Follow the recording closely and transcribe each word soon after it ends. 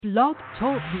Blog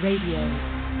Talk Radio.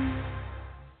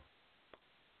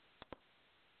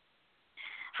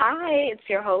 Hi, it's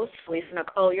your host, Lisa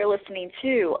Nicole. You're listening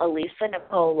to Elisa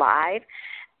Nicole Live.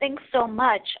 Thanks so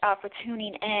much for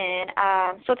tuning in.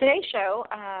 So today's show,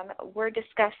 we're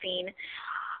discussing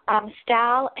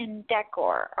style and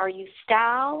decor. Are you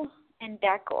style and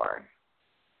decor?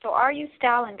 So are you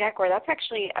style and decor? That's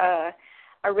actually a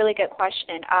really good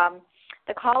question.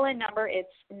 The call-in number is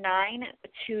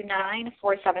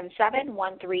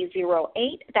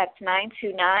 929-477-1308. That's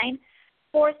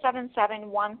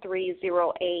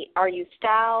 929-477-1308. Are you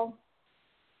style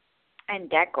and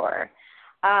decor?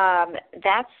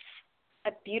 That's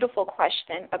a beautiful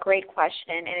question, a great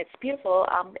question, and it's beautiful.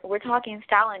 We're talking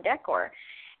style and decor,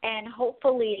 and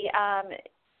hopefully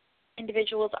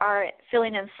individuals are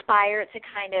feeling inspired to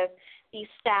kind of be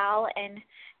style and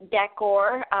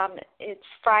decor. It's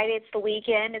Friday, it's the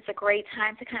weekend. It's a great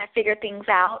time to kind of figure things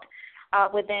out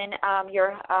within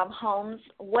your homes.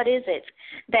 What is it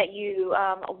that you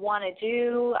want to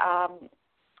do?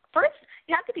 First,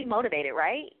 you have to be motivated,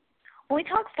 right? When we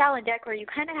talk style and decor, you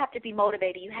kind of have to be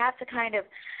motivated. You have to kind of,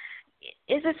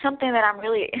 is it something that I'm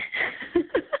really,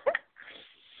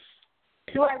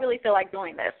 do I really feel like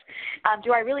doing this?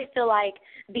 Do I really feel like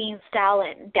being style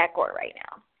and decor right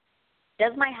now?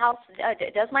 Does my house,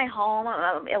 does my home,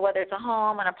 whether it's a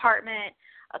home, an apartment,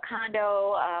 a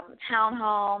condo,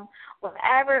 townhome,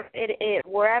 wherever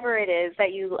it is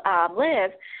that you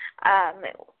live,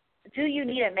 do you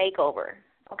need a makeover?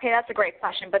 Okay, that's a great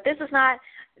question. But this is not,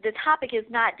 the topic is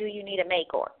not, do you need a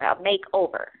makeover?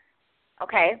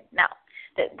 Okay, no.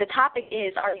 The topic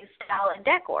is, are you style and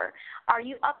decor? Are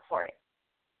you up for it?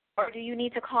 Or do you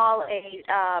need to call a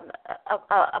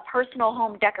personal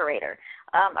home decorator,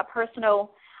 a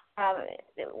personal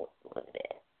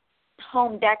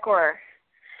home decor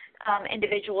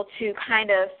individual to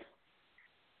kind of,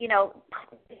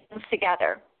 put things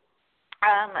together?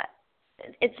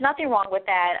 It's nothing wrong with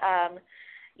that. I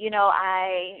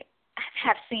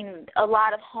have seen a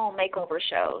lot of home makeover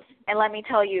shows, and let me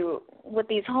tell you, with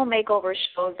these home makeover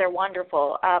shows, they're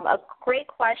wonderful. A great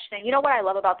question. You know what I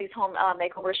love about these home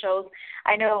makeover shows?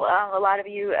 I know a lot of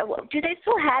you. Do they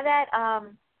still have that?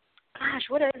 Gosh,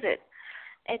 what is it?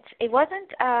 It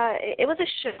wasn't. It was a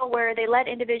show where they let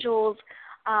individuals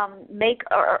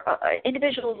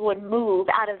individuals would move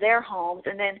out of their homes,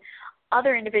 and then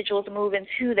other individuals move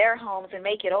into their homes and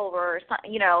make it over, or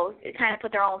kind of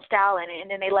put their own style in it,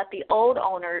 and then they let the old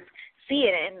owners see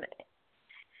it. And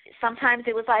sometimes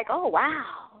it was like, oh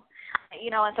wow,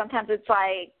 and sometimes it's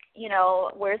like,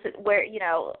 where's the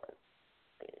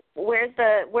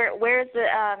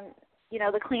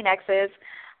the Kleenexes,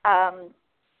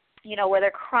 where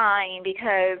they're crying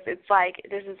because it's like,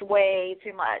 this is way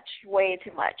too much.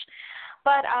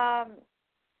 But how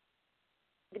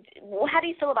do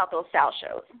you feel about those style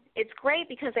shows? It's great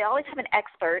because they always have an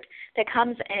expert that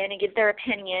comes in and gives their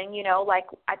opinion, like,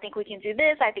 I think we can do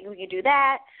this, I think we can do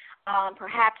that.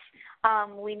 Perhaps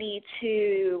we need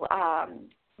to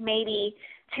maybe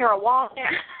tear a wall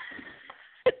down.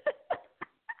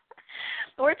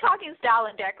 We're talking style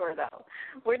and decor, though.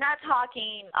 We're not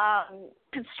talking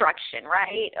construction,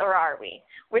 right? Or are we?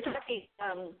 We're talking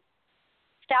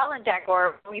style and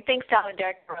decor. When we think style and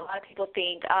decor, a lot of people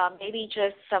think maybe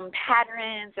just some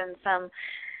patterns and some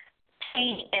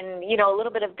paint and, a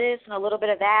little bit of this and a little bit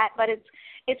of that. But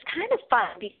it's kind of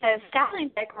fun because style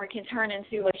and decor can turn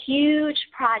into a huge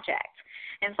project.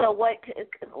 And so what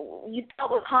you thought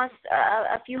would cost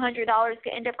a few $100s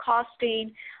could end up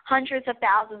costing hundreds of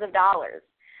thousands of dollars.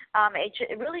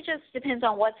 It really just depends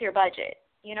on what's your budget.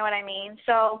 You know what I mean?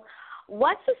 So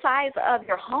what's the size of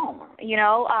your home?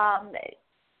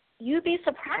 You'd be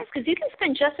surprised because you can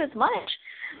spend just as much,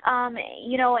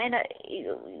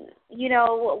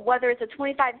 whether it's a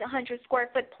 2,500 square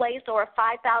foot place or a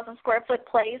 5,000 square foot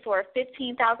place or a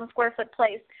 15,000 square foot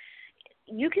place.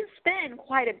 You can spend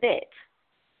quite a bit.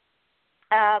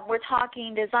 We're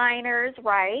talking designers,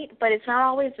 right? But it's not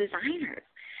always designers.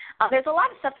 There's a lot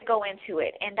of stuff to go into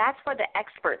it, and that's where the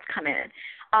experts come in.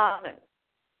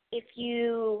 If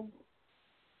you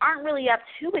aren't really up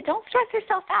to it, don't stress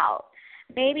yourself out.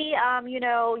 Maybe,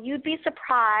 you'd be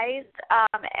surprised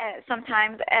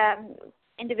sometimes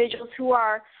individuals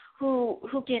who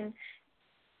can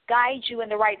guide you in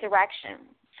the right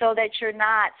direction so that you're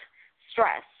not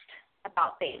stressed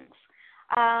about things.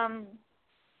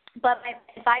 But my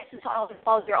advice is to always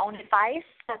follow your own advice.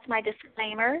 That's my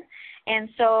disclaimer. And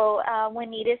so when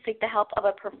needed, seek the help of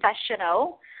a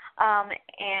professional.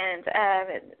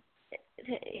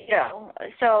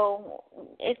 So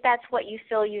if that's what you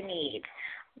feel you need,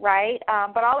 right?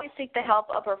 But always seek the help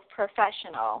of a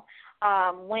professional.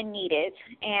 when needed,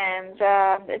 and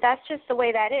that's just the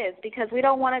way that is, because we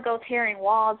don't want to go tearing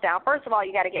walls down. First of all,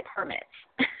 you got to get permits.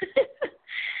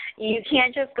 You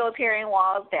can't just go tearing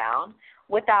walls down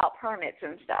without permits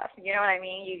and stuff. You know what I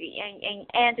mean?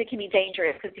 And it can be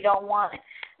dangerous because you don't want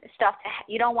stuff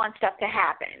to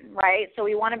happen, right? So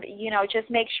we want to,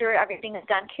 just make sure everything is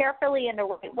done carefully in the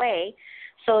right way,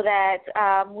 so that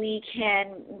we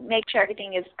can make sure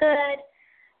everything is good,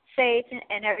 safe,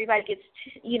 and everybody gets,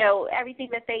 everything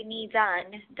that they need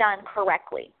done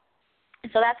correctly.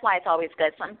 So that's why it's always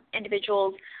good. Some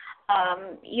individuals,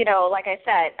 like I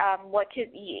said, I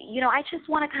just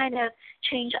want to kind of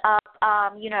change up,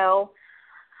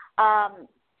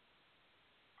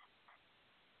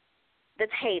 the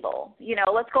table.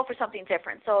 Let's go for something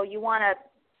different. So you want to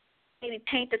maybe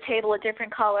paint the table a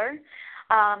different color.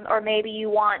 Or maybe you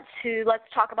want to, let's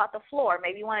talk about the floor.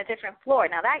 Maybe you want a different floor.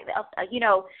 Now that,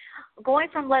 going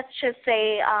from, let's just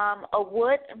say, a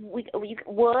wood,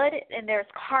 and there's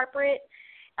carpet,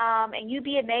 and you'd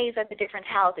be amazed at the different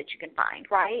towels that you can find,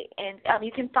 right? And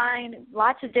you can find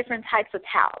lots of different types of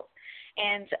towels.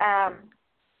 And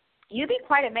you'd be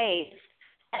quite amazed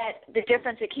at the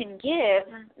difference it can give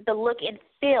the look and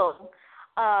feel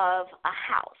of a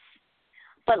house.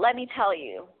 But let me tell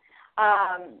you,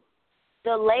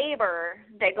 the labor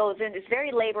that goes in is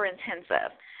very labor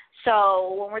intensive.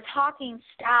 So when we're talking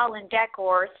style and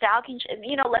decor, style can,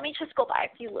 let me just go by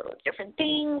a few little different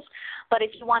things. But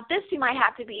if you want this, you might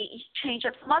have to change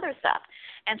up some other stuff.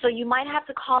 And so you might have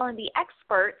to call in the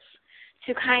experts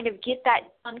to kind of get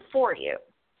that done for you.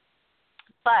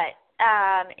 But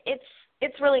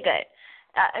it's really good.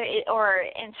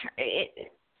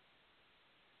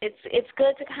 It's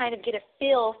good to kind of get a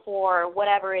feel for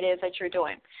whatever it is that you're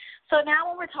doing. So now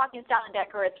when we're talking style and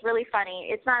decor, it's really funny.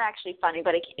 It's not actually funny,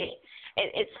 but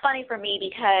it's funny for me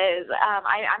because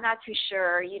I'm not too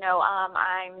sure. I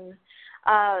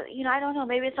don't know.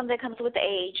 Maybe it's something that comes with the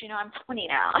age. I'm 20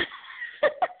 now.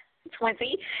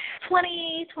 20,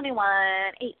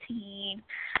 21, 18.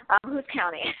 Who's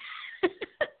counting?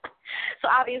 So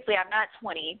obviously I'm not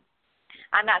 20.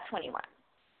 I'm not 21.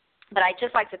 But I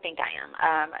just like to think I am.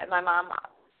 My mom,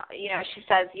 she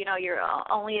says, you're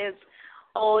only as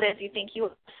old as you think you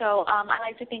are. So I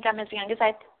like to think I'm as young as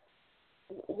I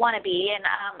want to be. And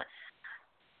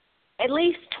at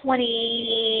least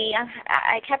 20,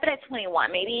 I kept it at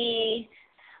 21. Maybe,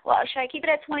 should I keep it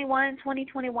at 21, 20,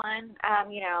 21?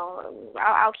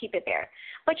 I'll keep it there.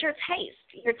 But your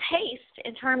taste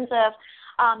in terms of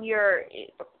your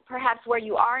perhaps where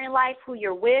you are in life, who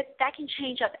you're with, that can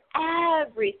change up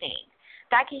everything.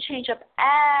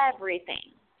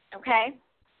 Okay?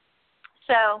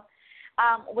 So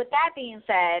with that being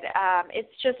said,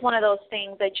 it's just one of those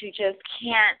things that you just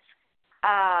can't,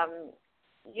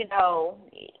 you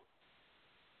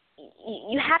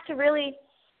have to really,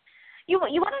 you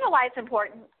want to know why it's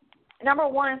important. Number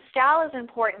one, style is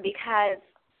important because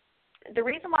the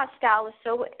reason why style is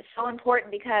so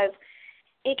important because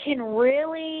it can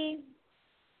really,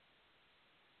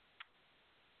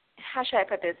 how should I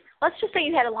put this? Let's just say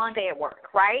you had a long day at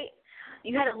work, right?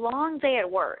 You had a long day at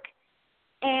work.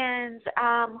 And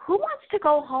who wants to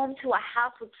go home to a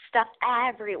house with stuff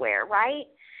everywhere, right?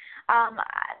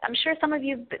 I'm sure some of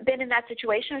you have been in that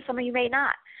situation, or some of you may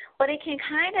not. But it can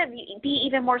kind of be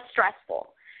even more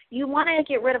stressful. You want to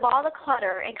get rid of all the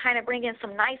clutter and kind of bring in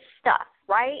some nice stuff,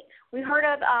 right? We heard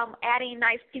of adding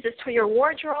nice pieces to your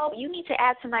wardrobe. You need to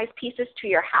add some nice pieces to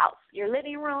your house, your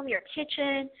living room, your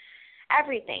kitchen,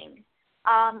 everything,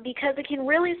 because it can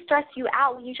really stress you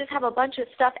out when you just have a bunch of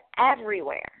stuff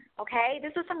everywhere, okay?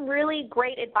 This is some really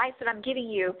great advice that I'm giving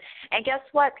you, and guess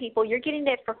what, people? You're getting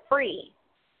it for free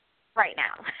right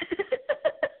now.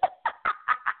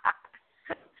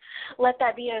 Let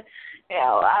that be a,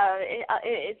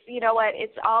 it's,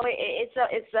 it's always,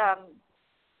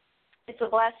 it's a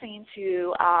blessing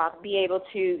to be able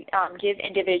to give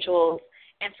individuals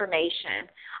information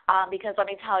because let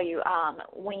me tell you,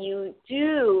 when you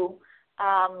do,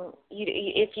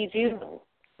 if you do,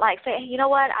 like say, you know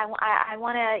what, I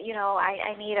want to,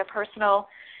 I need a personal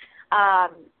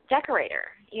decorator,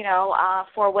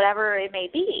 for whatever it may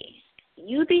be,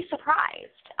 you'd be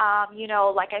surprised.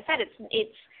 Like I said,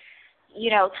 it's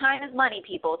time is money,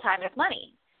 people. Time is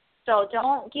money. So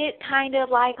don't get kind of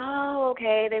like, oh,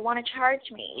 okay, they want to charge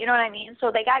me. You know what I mean?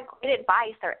 So they got great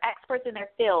advice. They're experts in their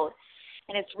field.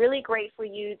 And it's really great for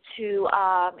you to,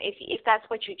 if that's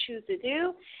what you choose to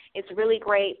do, it's really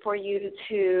great for you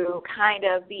to kind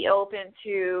of be open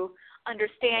to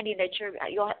understanding that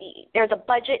there's a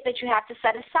budget that you have to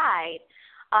set aside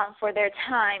for their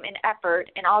time and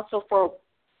effort, and also for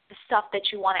the stuff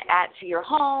that you want to add to your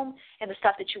home and the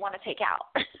stuff that you want to take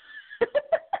out.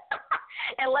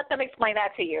 And let them explain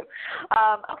that to you.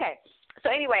 Okay. So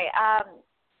anyway,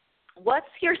 what's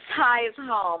your size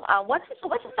home? What's the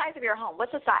size of your home?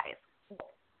 What's the size?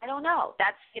 I don't know.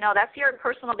 That's your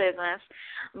personal business,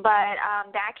 but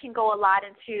that can go a lot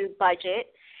into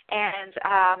budget. And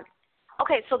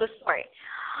okay, so the story.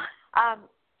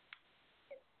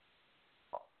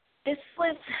 This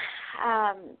was,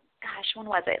 when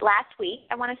was it? Last week,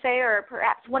 I want to say, or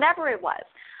perhaps whenever it was.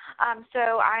 So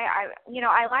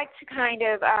I like to kind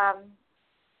of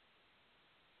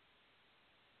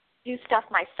do stuff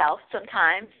myself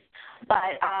sometimes,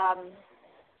 but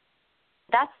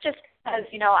that's just because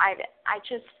I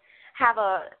just have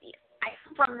I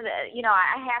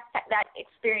have that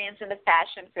experience in the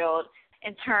fashion field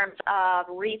in terms of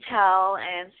retail,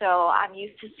 and so I'm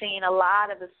used to seeing a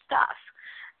lot of the stuff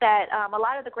that a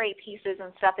lot of the great pieces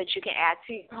and stuff that you can add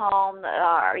to your home,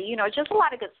 or just a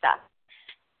lot of good stuff.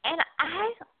 And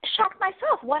I shocked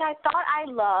myself. What I thought I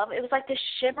loved, it was like this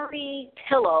shimmery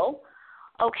pillow.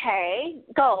 Okay,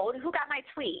 gold. Who got my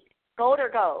tweet? Gold or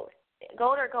gold?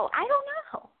 Gold or gold? I don't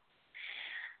know.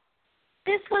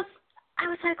 I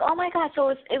was like, oh my God. So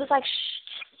it was like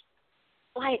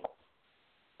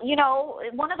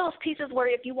one of those pieces where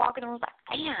if you walk in the room, it's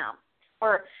like, damn.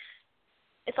 Or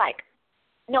it's like,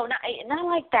 no, not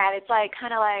like that. It's like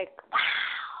kind of like,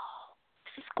 wow,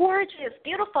 this is gorgeous,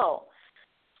 beautiful.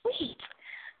 Sweet.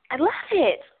 I love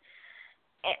it.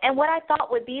 And what I thought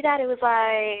would be that it was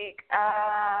like,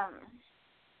 I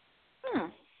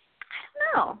don't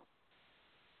know.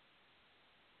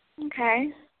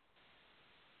 Okay.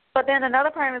 But then another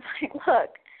part was like,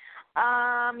 look,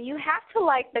 you have to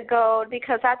like the gold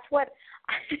because that's what,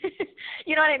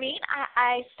 you know what I mean?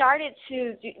 I started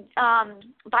to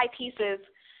buy pieces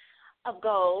of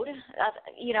gold, and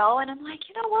I'm like,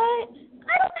 you know what?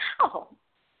 I don't know.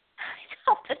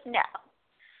 I don't know.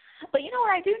 But you know what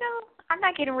I do know? I'm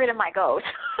not getting rid of my gold.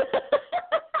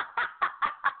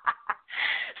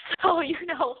 So you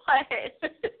know what?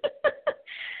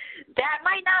 That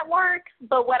might not work,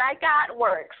 but what I got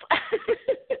works.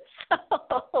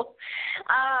 So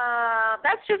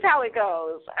that's just how it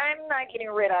goes. I'm not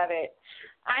getting rid of it.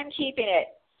 I'm keeping it.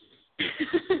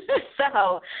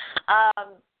 So,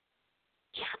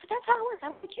 yeah, but that's how it works.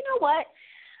 I'm like, you know what?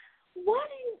 What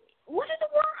in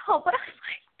the world? But I was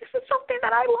like, this is something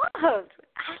that I love.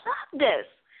 I love this.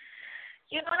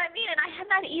 You know what I mean? And I have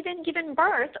not even given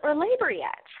birth or labor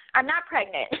yet. I'm not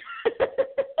pregnant.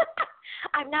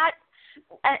 I'm not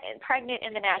pregnant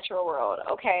in the natural world,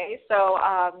 okay? So,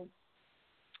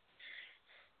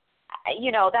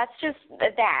 that's just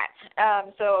that.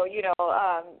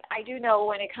 I do know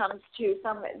when it comes to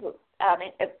some, is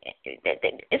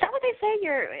that what they say?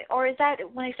 Or is that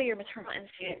when they say your maternal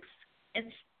instincts?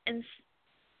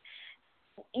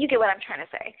 You get what I'm trying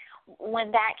to say.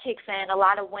 When that kicks in, a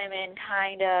lot of women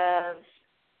kind of,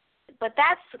 but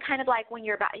that's kind of like when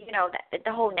you're about,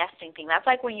 the whole nesting thing. That's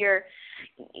like when you're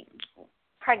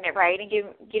pregnant, right, and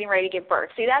getting ready to give birth.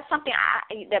 See, that's something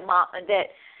that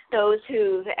those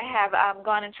who have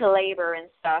gone into labor and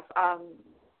stuff,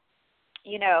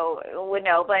 would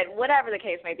know. But whatever the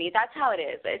case may be, that's how it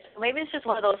is. Maybe it's just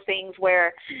one of those things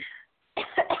where.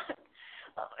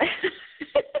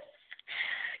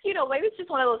 Maybe it's just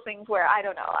one of those things where, I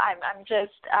don't know, I'm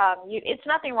just, it's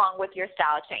nothing wrong with your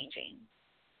style changing,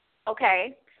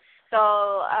 okay?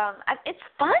 So it's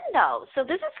fun, though. So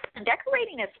this is fun.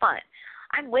 Decorating is fun.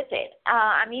 I'm with it.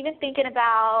 I'm even thinking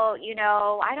about,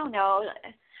 I don't know,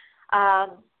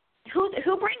 who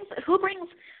brings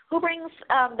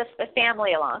the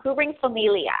family along? Who brings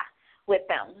familia with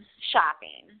them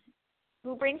shopping?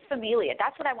 Who brings familia?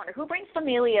 That's what I wonder. Who brings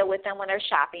familia with them when they're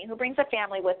shopping? Who brings a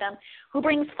family with them? Who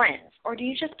brings friends? Or do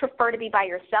you just prefer to be by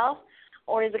yourself?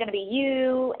 Or is it going to be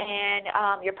you and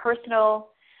your personal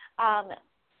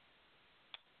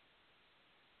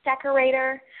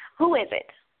decorator? Who is it?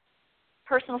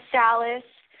 Personal stylist,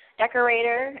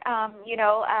 decorator,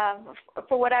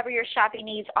 for whatever your shopping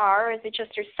needs are, or is it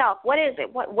just yourself? What is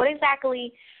it? What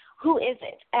exactly, who is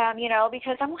it?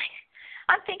 Because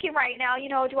I'm thinking right now,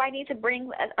 do I need to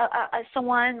bring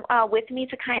someone with me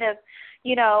to kind of,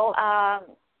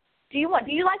 do you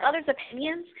like others'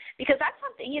 opinions? Because that's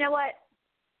something, you know what?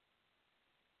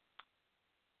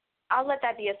 I'll let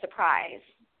that be a surprise.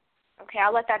 Okay,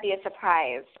 I'll let that be a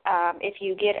surprise if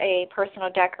you get a personal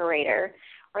decorator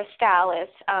or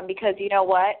stylist, because you know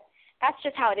what? That's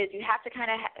just how it is. You have to kind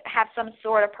of have some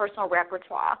sort of personal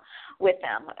repertoire with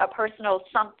them, a personal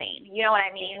something, you know what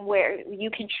I mean, where you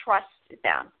can trust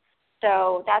them.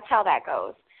 So that's how that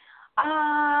goes.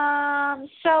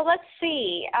 So let's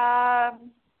see.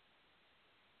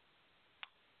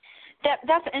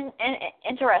 That's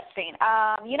interesting.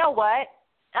 You know what?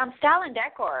 Style and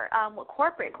decor,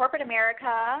 corporate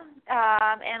America,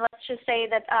 and let's just say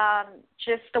that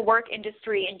just the work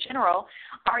industry in general.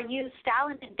 Are you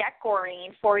styling and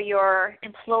decorating for your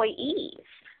employees?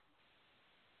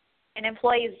 And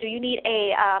employees, do you need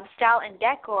a style and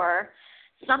decor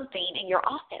something in your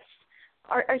office,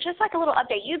 or just like a little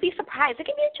update? You'd be surprised. It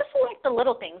can be just like the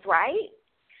little things, right?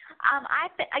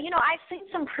 I've seen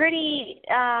some pretty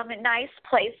nice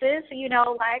places.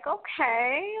 Like,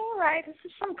 okay, all right, this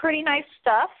is some pretty nice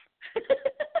stuff.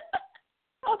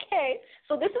 Okay,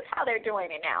 so this is how they're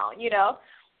doing it now. Okay,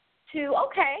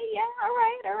 yeah,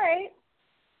 all right.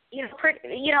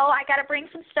 I got to bring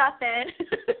some stuff in.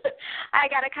 I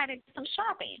got to kind of do some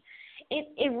shopping.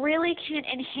 It really can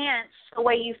enhance the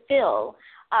way you feel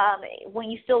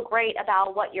when you feel great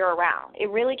about what you're around. It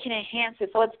really can enhance it,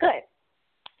 so it's good.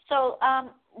 So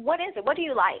what is it? What do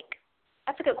you like?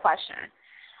 That's a good question.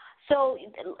 So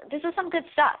this is some good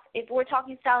stuff. If we're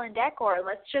talking style and decor,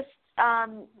 let's just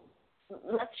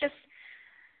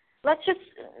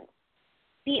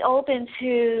be open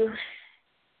to.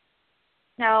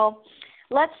 No,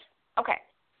 okay.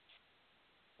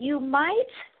 You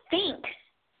might think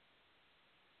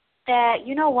that,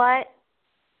 you know what,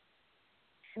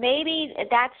 maybe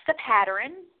that's the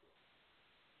pattern,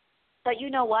 but you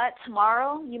know what,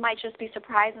 tomorrow you might just be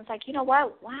surprised and it's like, you know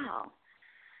what, wow,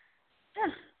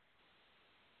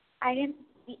 I didn't,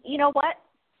 you know what,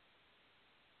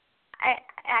 I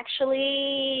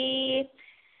actually,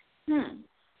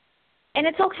 and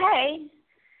it's okay.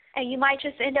 And you might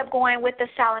just end up going with the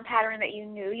style and pattern that you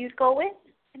knew you'd go with,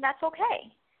 and that's okay.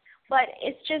 But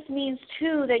it just means,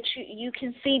 too, that you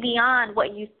can see beyond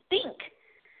what you think.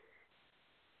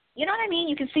 You know what I mean?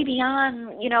 You can see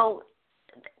beyond,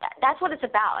 that's what it's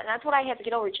about, and that's what I had to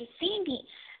get over, just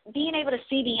being able to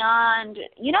see beyond,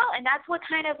 and that's what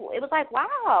kind of, it was like,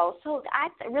 wow, so I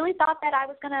really thought that I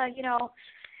was going to,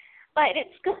 but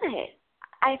it's good.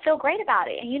 I feel great about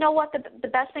it. And you know what the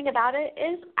best thing about it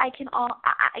is?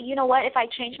 You know what, if I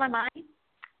change my mind,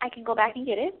 I can go back and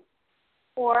get it.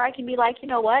 Or I can be like, you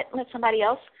know what, let somebody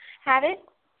else have it.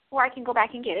 Or I can go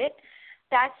back and get it.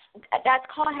 That's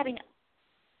called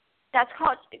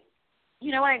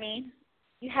you know what I mean?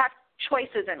 You have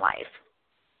choices in life.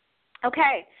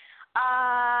 Okay.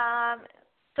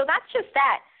 So that's just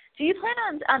that. Do you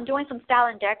plan on doing some style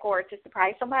and decor to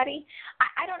surprise somebody?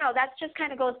 I don't know. That just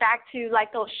kind of goes back to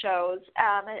like those shows,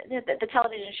 the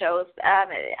television shows.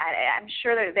 I'm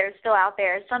sure they're still out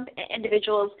there. Some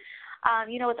individuals,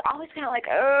 it's always kind of like,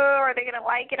 oh, are they going to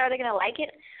like it? Are they going to like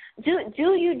it?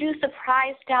 Do you do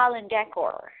surprise style and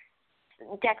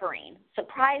decorating?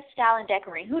 Surprise style and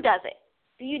decorating. Who does it?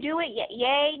 Do you do it?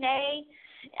 Yay, nay?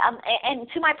 And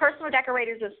to my personal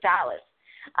decorators and stylists,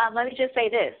 let me just say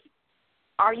this.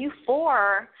 Are you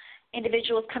for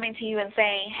individuals coming to you and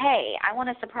saying, hey, I want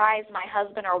to surprise my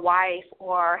husband or wife,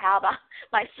 or how about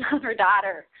my son or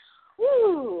daughter?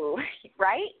 Woo,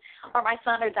 right? Or my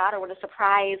son or daughter want to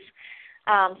surprise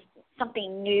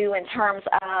something new in terms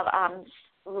of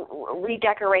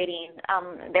redecorating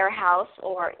their house,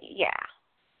 or,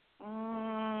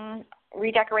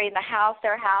 redecorating the house,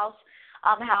 their house.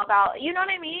 How about, you know what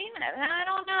I mean? I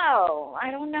don't know.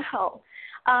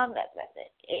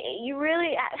 You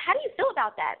really, how do you feel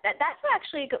about that? That's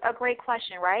actually a great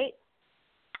question, right?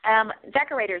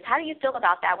 Decorators, how do you feel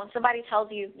about that when somebody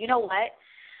tells you, you know what,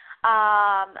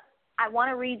 I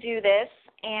want to redo this,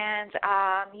 and,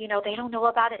 they don't know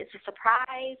about it. It's a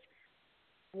surprise.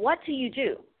 What do you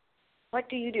do? What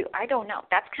do you do? I don't know.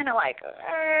 That's kind of like,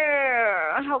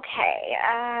 okay,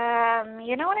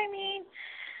 you know what I mean?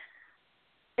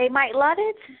 They might love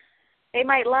it. They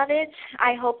might love it.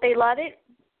 I hope they love it.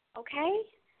 Okay?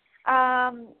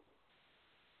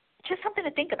 Just something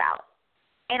to think about.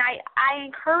 And I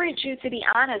encourage you to be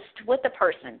honest with the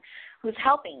person who's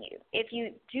helping you if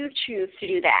you do choose to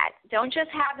do that. Don't just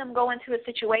have them go into a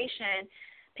situation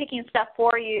picking stuff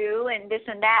for you and this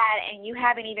and that, and you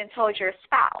haven't even told your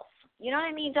spouse. You know what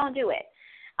I mean? Don't do it.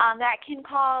 That can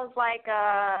cause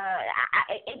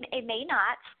it may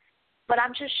not, but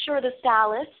I'm just sure the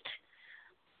stylist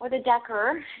or the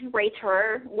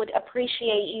decorator would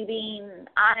appreciate you being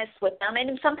honest with them.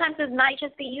 And sometimes it might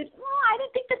just be you, I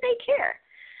didn't think that they care.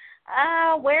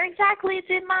 Where exactly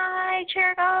did my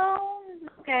chair go?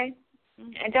 Okay.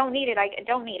 I don't need it. I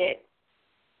don't need it.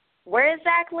 Where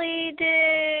exactly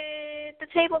did the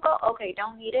table go? Okay,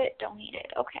 don't need it. Don't need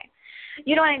it. Okay.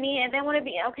 You know what I mean? And then would it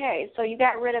be, okay, so you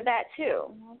got rid of that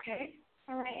too. Okay.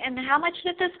 All right. And how much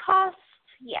did this cost?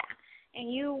 Yeah.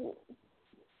 and you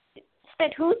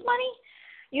spent whose money?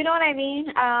 You know what I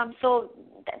mean? So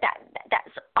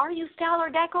that's, are you style or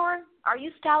decor? Are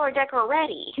you style or decor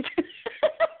ready?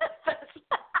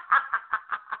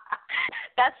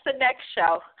 That's the next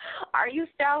show. Are you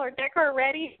style or decor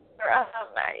ready?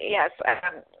 Yes.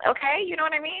 Okay. You know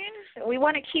what I mean? We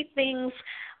want to keep things.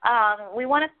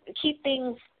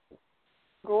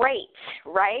 Great,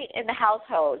 right, in the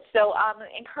household. So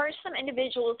encourage some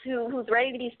individuals who's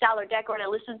ready to be style or decor to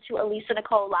listen to Elisa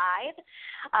Nicole live.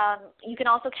 You can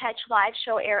also catch live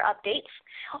show air updates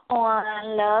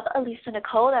on Love Elisa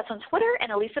Nicole. That's on Twitter,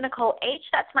 and Elisa Nicole H.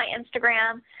 That's my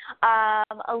Instagram.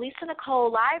 Elisa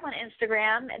Nicole live on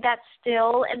Instagram. That's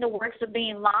still in the works of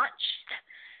being launched.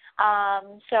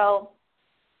 Live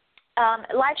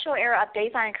show air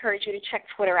updates. I encourage you to check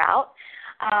Twitter out.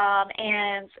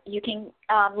 And you can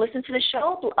listen to the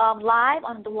show live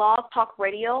on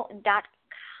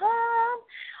blogtalkradio.com.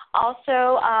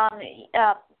 Also,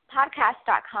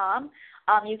 podcast.com.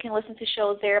 You can listen to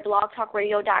shows there,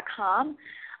 blogtalkradio.com.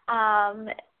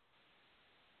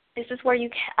 This is where you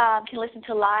can listen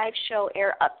to live show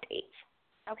air updates.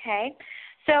 Okay?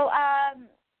 So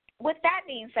with that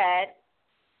being said,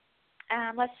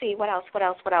 let's see, what else?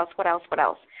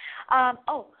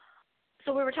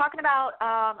 So we were talking about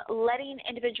letting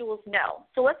individuals know.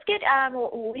 So let's get,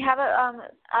 we have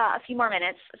a few more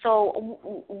minutes. So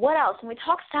what else? When we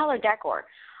talk style or decor,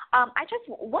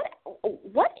 what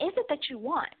is it that you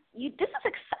want? This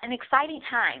is an exciting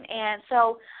time. And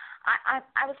so I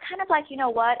was kind of like, you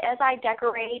know what, as I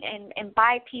decorate and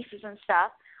buy pieces and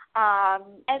stuff,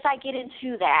 as I get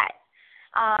into that,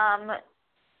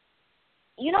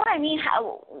 you know what I mean?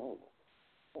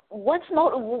 What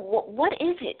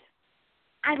is it?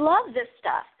 I love this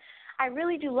stuff. I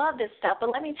really do love this stuff. But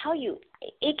let me tell you,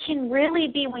 it can really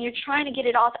be when you're trying to get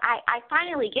it off. I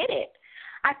finally get it.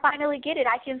 I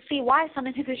can see why some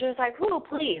individuals are like, "Ooh,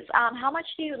 please, how much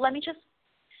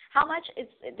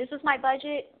this is my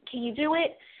budget. Can you do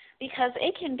it?" Because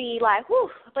it can be like,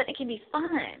 whew, but it can be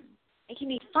fun.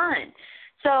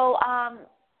 So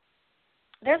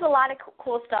there's a lot of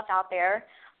cool stuff out there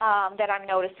that I'm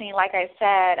noticing, like I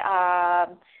said.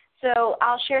 So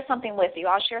I'll share something with you.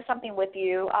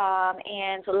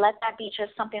 And let that be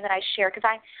just something that I share. Because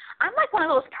I'm like one of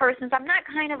those persons. I'm not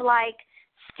kind of like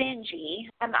stingy.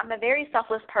 I'm a very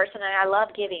selfless person, and I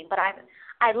love giving. But I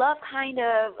love kind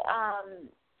of,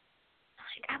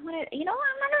 I'm not going to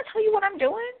tell you what I'm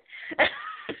doing.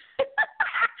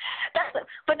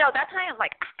 But no, that's how I'm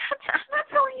like, I'm not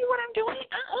telling you what I'm doing.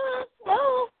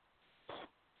 No.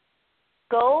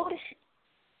 Gold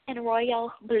and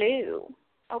royal blue.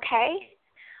 Okay?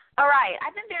 All right.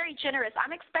 I've been very generous.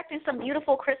 I'm expecting some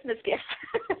beautiful Christmas gifts.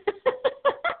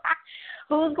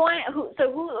 Who's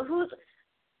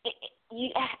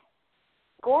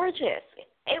gorgeous.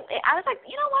 I was like,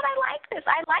 you know what? I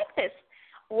like this.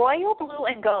 Royal blue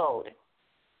and gold.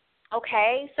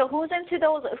 Okay? So who's into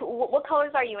those? What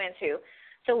colors are you into?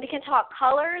 So we can talk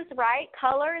colors, right?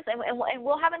 Colors, and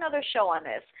we'll have another show on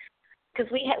this. Because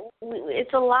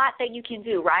it's a lot that you can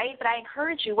do, right? But I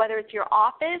encourage you, whether it's your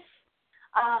office,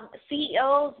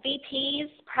 CEOs,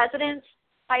 VPs, presidents,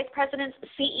 vice presidents,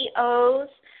 CEOs,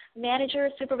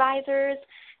 managers, supervisors,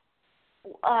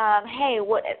 hey,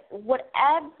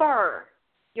 whatever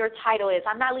your title is,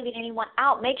 I'm not leaving anyone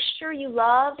out. Make sure you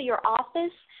love your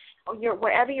office, or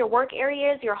wherever your work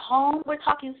area is, your home. We're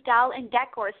talking style and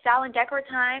decor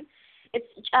time.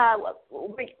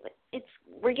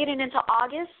 We're getting into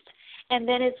August. And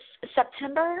then it's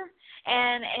September,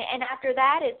 and after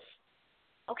that it's,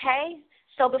 okay,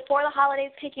 so before the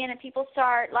holidays kick in and people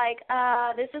start like,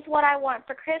 this is what I want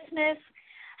for Christmas,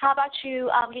 how about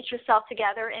you get yourself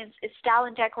together? And it's style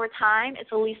and decor time.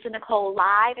 It's Elisa Nicole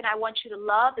live, and I want you to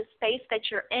love the space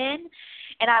that you're in,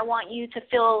 and I want you to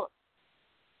feel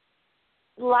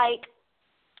like,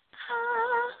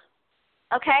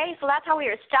 okay, so that's how we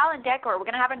are. Style and decor. We're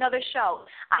going to have another show.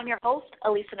 I'm your host,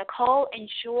 Elisa Nicole.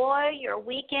 Enjoy your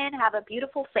weekend. Have a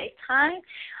beautiful, safe time.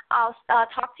 I'll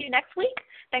talk to you next week.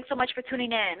 Thanks so much for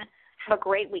tuning in. Have a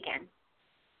great weekend.